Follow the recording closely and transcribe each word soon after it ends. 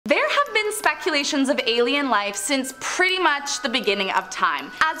speculations of alien life since pretty much the beginning of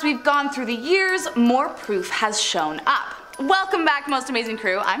time. As we've gone through the years, more proof has shown up. Welcome back, most amazing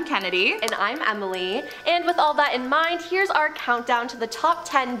crew. I'm Kennedy. And I'm Emily. And with all that in mind, here's our countdown to the top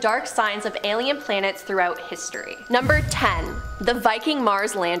 10 dark signs of alien planets throughout history. Number 10. The Viking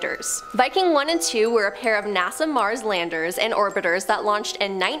Mars landers. Viking 1 and 2 were a pair of NASA Mars landers and orbiters that launched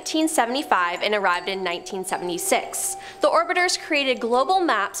in 1975 and arrived in 1976. The orbiters created global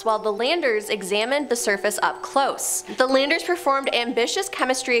maps while the landers examined the surface up close. The landers performed ambitious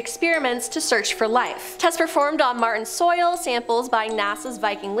chemistry experiments to search for life. Tests performed on Martian soil samples by NASA's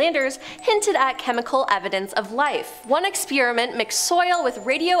Viking landers hinted at chemical evidence of life. One experiment mixed soil with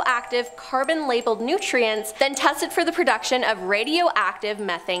radioactive carbon-labeled nutrients, then tested for the production of radioactive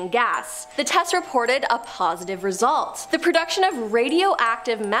methane gas. The test reported a positive result. The production of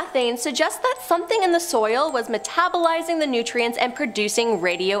radioactive methane suggests that something in the soil was metabolizing the nutrients and producing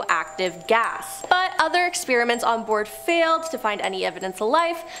radioactive gas. But other experiments on board failed to find any evidence of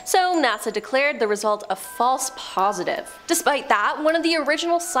life, so NASA declared the result a false positive. Despite that, one of the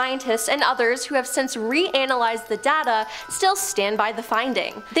original scientists and others who have since reanalyzed the data still stand by the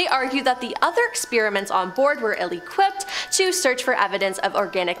finding. They argue that the other experiments on board were ill-equipped to search for evidence of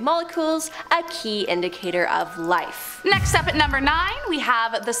organic molecules, a key indicator of life. Next up at number 9, we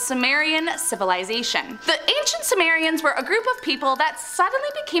have the Sumerian Civilization. The ancient Sumerians were a group of people that suddenly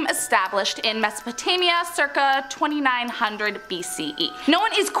became established in Mesopotamia circa 2900 BCE. No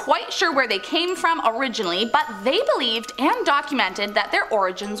one is quite sure where they came from originally, but they believed and documented that their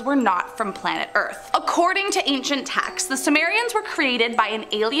origins were not from planet Earth. According to ancient texts, the Sumerians were created by an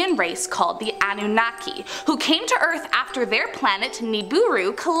alien race called the Anunnaki, who came to Earth after their planet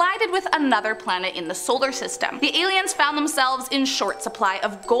Nibiru collided with another planet in the solar system. The aliens found themselves in short supply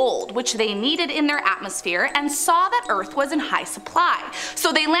of gold, which they needed in their atmosphere, and saw that Earth was in high supply.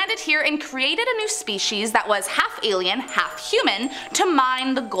 So they landed here and created a new species that was half alien, half human to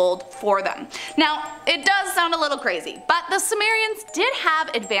mine the gold for them. Now, it does sound a little crazy, but the Sumerians did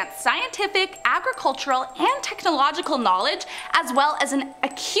have advanced scientific, agricultural, and technological knowledge, as well as an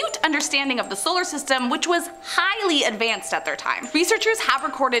acute understanding of the solar system, which was highly advanced at their time. Researchers have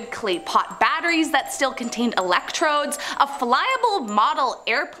recorded clay pot batteries that still contained electrodes, a flyable model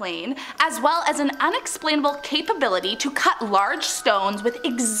airplane, as well as an unexplainable capability to cut large stones with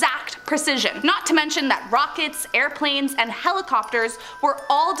exact precision. Not to mention that rockets, airplanes, and helicopters were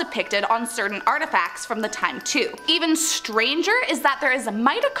all depicted on certain artifacts from the time too. Even stranger is that there is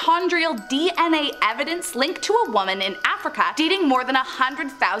mitochondrial DNA evidence linked to a woman in Africa dating more than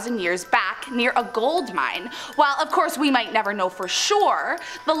 100,000 years back near a gold mine. While of course we might never know for sure,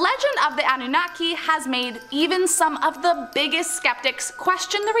 the legend of the Anunnaki has made even some of the biggest skeptics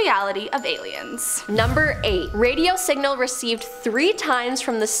question the reality of aliens. Number 8. Radio signal received 3 times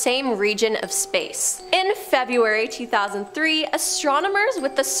from the same region of space. In February 2003, astronomers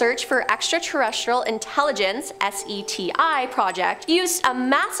with the Search for Extraterrestrial Intelligence (SETI) project used a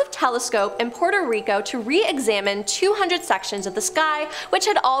massive telescope in Puerto Rico to re-examine 200 sections of the sky which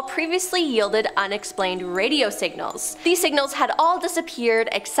had all previously yielded unexplained radio signals. These signals had all disappeared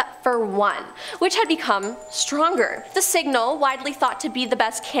except for one, which had become stronger. The signal, widely thought to be the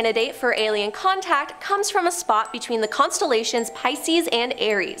best candidate for alien contact, comes from a spot between the constellations Pisces and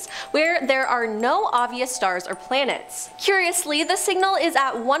Aries, where there are no obvious stars or planets. Curiously, the signal is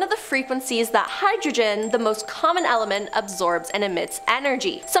at one of the frequencies that hydrogen, the most common element, absorbs and emits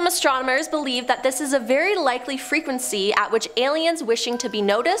energy. Some astronomers believe that this is a very likely frequency at which aliens wishing to be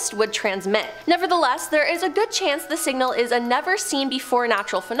noticed would transmit. Nevertheless, there is a good chance the signal is a never seen before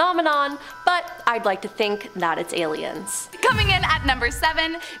natural phenomenon, but I'd like to think that it's aliens. Coming in at number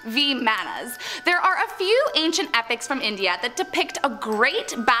 7, Vimanas. There are a few ancient epics from India that depict a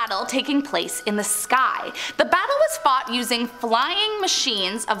great battle taking place in the sky. The battle was fought using flying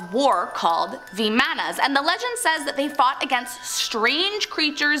machines of war called Vimanas, and the legend says that they fought against strange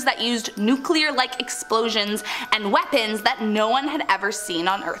creatures that used nuclear-like explosions and weapons that no one had ever seen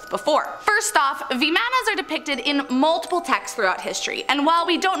on Earth before. First off, Vimanas are depicted in multiple texts throughout history, and while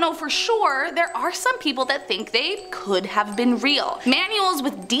we don't know for sure, there are some people that think they could have been real. Manuals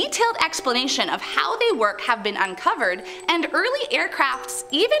with detailed explanation of how they work have been uncovered, and early aircrafts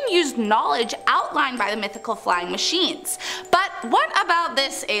even used knowledge outlined by the mythical flying machines. But what about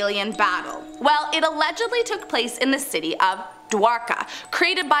this alien battle? Well, it allegedly took place in the city of Dwarka,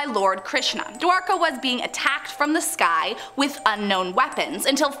 created by Lord Krishna. Dwarka was being attacked from the sky with unknown weapons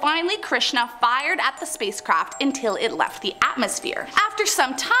until finally Krishna fired at the spacecraft until it left the atmosphere. After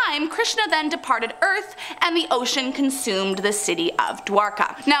some time, Krishna then departed Earth and the ocean consumed the city of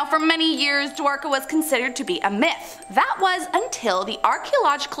Dwarka. Now for many years Dwarka was considered to be a myth. That was until the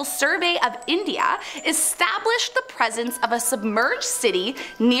Archaeological Survey of India established the presence of a submerged city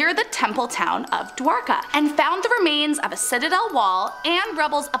near the temple town of Dwarka and found the remains of a citadel wall and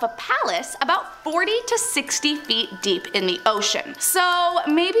rubbles of a palace about 40 to 60 feet deep in the ocean. So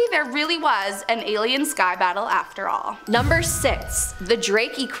maybe there really was an alien sky battle after all. Number 6. The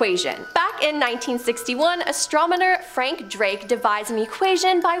Drake Equation. Back in 1961, astronomer Frank Drake devised an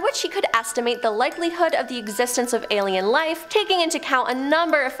equation by which he could estimate the likelihood of the existence of alien life, taking into account a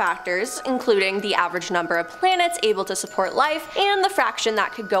number of factors, including the average number of planets able to support life and the fraction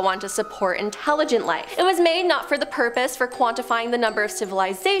that could go on to support intelligent life. It was made not for the purpose for quantifying the number of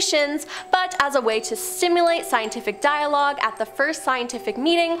civilizations, but as a way to stimulate scientific dialogue at the first scientific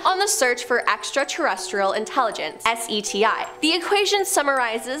meeting on the search for extraterrestrial intelligence, SETI. The equation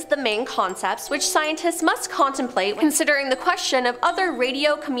summarizes the main concepts which scientists must contemplate when considering the question of other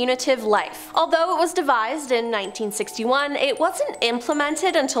radio-communicative life. Although it was devised in 1961, it wasn't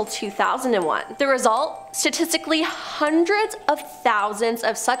implemented until 2001. The result? Statistically, hundreds of thousands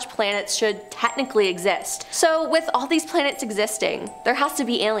of such planets should technically exist. So with all these planets existing, there has to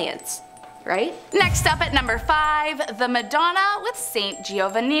be aliens, right? Next up at number 5, the Madonna with Saint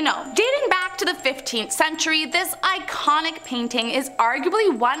Giovannino. Dating back to the 15th century, this iconic painting is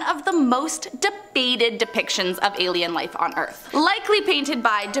arguably one of the most debated depictions of alien life on Earth. Likely painted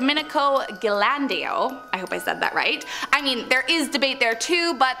by Domenico Ghirlandaio, I hope I said that right. I mean, there is debate there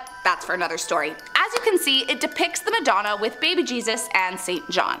too, but that's for another story. As you can see, it depicts the Madonna with baby Jesus and Saint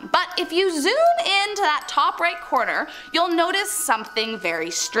John. But if you zoom into that top right corner, you'll notice something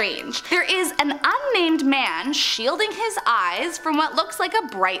very strange. There is an unnamed man shielding his eyes from what looks like a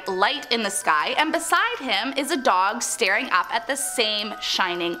bright light in the sky, and beside him is a dog staring up at the same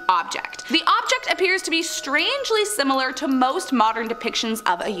shining object. The object appears to be strangely similar to most modern depictions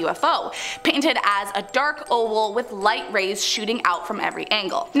of a UFO, painted as a dark oval with light rays shooting out from every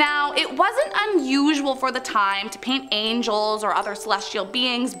angle. Now, it wasn't unusual for the time to paint angels or other celestial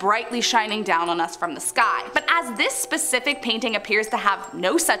beings brightly shining down on us from the sky, but as this specific painting appears to have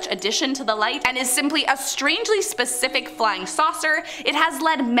no such addition to the light and is simply a strangely specific flying saucer, it has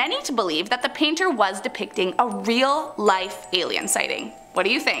led many to believe that the painter was depicting a real-life alien sighting. What do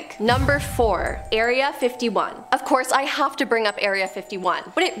you think? Number 4. Area 51. Of course, I have to bring up Area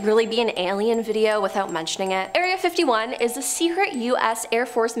 51. Would it really be an alien video without mentioning it? Area 51 is a secret US Air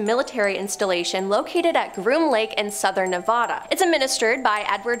Force military installation located at Groom Lake in southern Nevada. It's administered by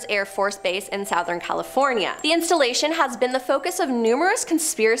Edwards Air Force Base in Southern California. The installation has been the focus of numerous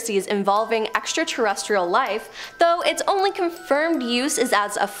conspiracies involving extraterrestrial life, though its only confirmed use is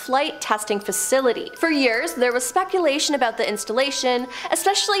as a flight testing facility. For years, there was speculation about the installation,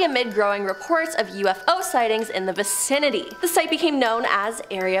 especially amid growing reports of UFO sightings in the vicinity. The site became known as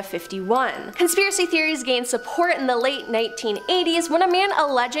Area 51. Conspiracy theories gained support in the late 1980s when a man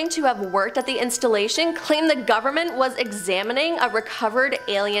alleging to have worked at the installation claimed the government was examining a recovered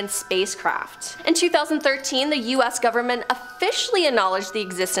alien spacecraft. In 2013, the US government officially acknowledged the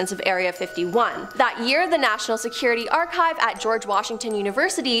existence of Area 51. That year, the National Security Archive at George Washington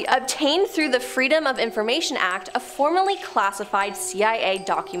University obtained through the Freedom of Information Act a formally classified CIA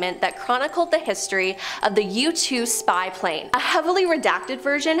document that chronicled the history of the U-2 spy plane. A heavily redacted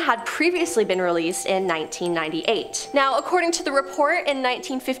version had previously been released in 1998. Now, according to the report, in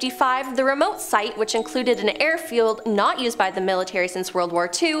 1955, the remote site, which included an airfield not used by the military since World War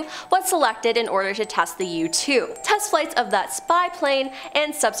II, was selected in order to test the U-2. Test flights of that spy plane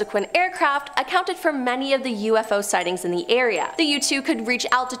and subsequent aircraft accounted for many of the UFO sightings in the area. The U-2 could reach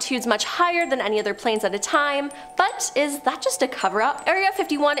altitudes much higher than any other planes at a time, but is that just a cover-up? Area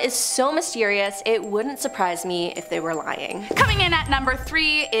 51 is so mysterious, it wouldn't surprise me if they were lying. Coming in at number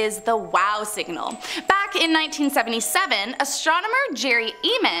 3 is the WOW signal. Back in 1977, astronomer Jerry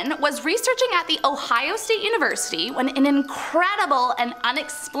Eman was researching at the Ohio State University when an incredible and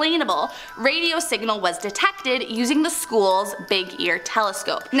unexplainable radio signal was detected using the school's Big Ear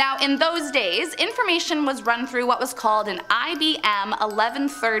telescope. Now, in those days, information was run through what was called an IBM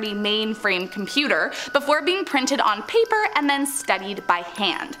 1130 mainframe computer before being printed on paper and then studied by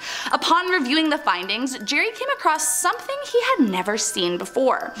hand. Upon reviewing the findings, Jerry came across something he had never seen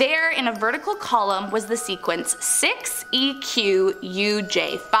before. There, in a vertical column, was the sequence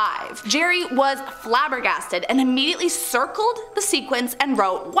 6EQUJ5. Jerry was flabbergasted and immediately circled the sequence and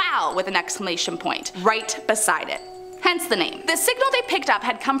wrote "wow" with an exclamation point right beside it. hence the name. The signal they picked up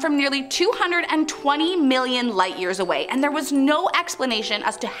had come from nearly 220 million light years away, and there was no explanation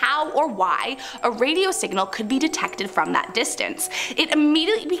as to how or why a radio signal could be detected from that distance. It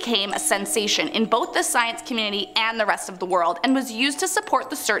immediately became a sensation in both the science community and the rest of the world, and was used to support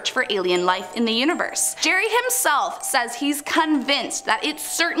the search for alien life in the universe. Jerry himself says he's convinced that it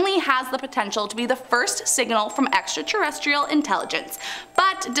certainly has the potential to be the first signal from extraterrestrial intelligence,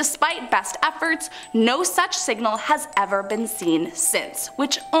 but despite best efforts, no such signal has ever been seen since,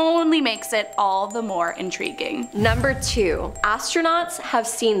 which only makes it all the more intriguing. Number 2. Astronauts have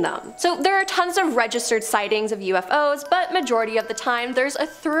seen them. So there are tons of registered sightings of UFOs, but majority of the time there's a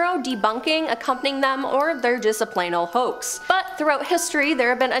thorough debunking accompanying them, or they're just a plain old hoax. But throughout history there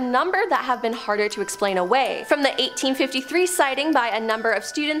have been a number that have been harder to explain away. From the 1853 sighting by a number of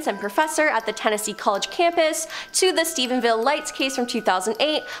students and professor at the Tennessee College campus, to the Stephenville Lights case from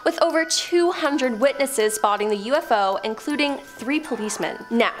 2008 with over 200 witnesses spotting the UFO, including 3 policemen.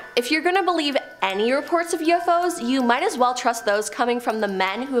 Now, if you're gonna believe any reports of UFOs, you might as well trust those coming from the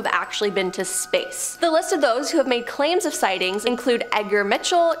men who have actually been to space. The list of those who have made claims of sightings include Edgar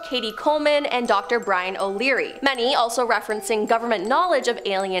Mitchell, Katie Coleman, and Dr. Brian O'Leary, many also referencing government knowledge of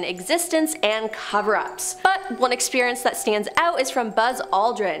alien existence and cover-ups. But one experience that stands out is from Buzz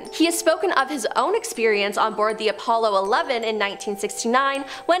Aldrin. He has spoken of his own experience on board the Apollo 11 in 1969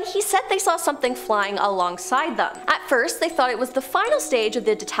 when he said they saw something flying alongside them. At first they thought it was the final stage of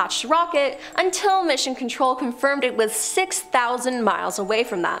the detached rocket, until Mission Control confirmed it was 6,000 miles away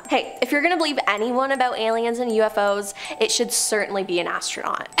from them. Hey, if you're gonna believe anyone about aliens and UFOs, it should certainly be an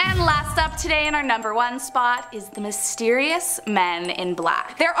astronaut. And last up today in our number 1 spot is the mysterious men in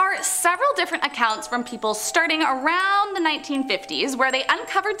black. There are several different accounts from people starting around the 1950s where they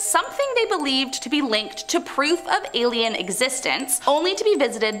uncovered something they believed to be linked to proof of alien existence, only to be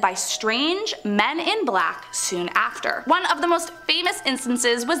visited by strange men in black soon after. One of the most famous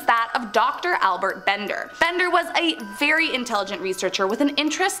instances was that of Dr. Albert Bender. Bender was a very intelligent researcher with an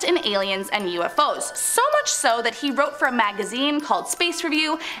interest in aliens and UFOs, so much so that he wrote for a magazine called Space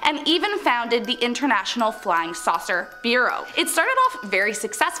Review and even founded the International Flying Saucer Bureau. It started off very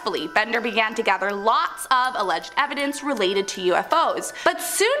successfully. Bender began to gather lots of alleged evidence related to UFOs, but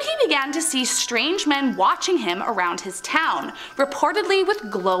soon he began to see strange men watching him around his town, reportedly with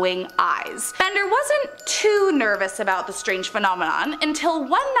glowing eyes. Bender wasn't too nervous about the strange phenomenon until one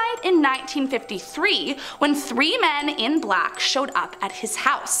night in 1953 when 3 men in black showed up at his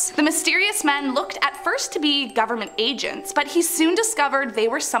house. The mysterious men looked at first to be government agents, but he soon discovered they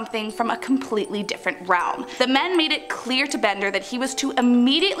were something from a completely different realm. The men made it clear to Bender that he was to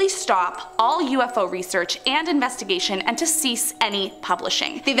immediately stop all UFO research and investigation and to cease any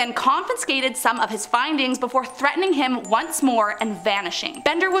publishing. They then confiscated some of his findings before threatening him once more and vanishing.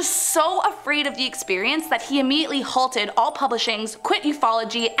 Bender was so afraid of the experience that he immediately halted all publishings, quit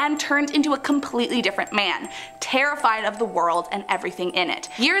ufology, and turned into a completely different man, terrified of the world and everything in it.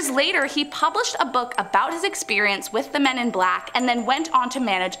 Years later, he published a book about his experience with the men in black and then went on to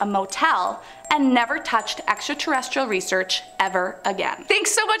manage a motel and never touched extraterrestrial research ever again.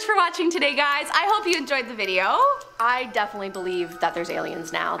 Thanks so much for watching today, guys. I hope you enjoyed the video. I definitely believe that there's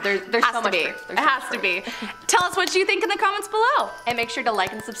aliens now. There's so much proof. It has to be. Tell us what you think in the comments below. And make sure to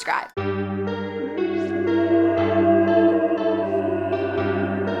like and subscribe.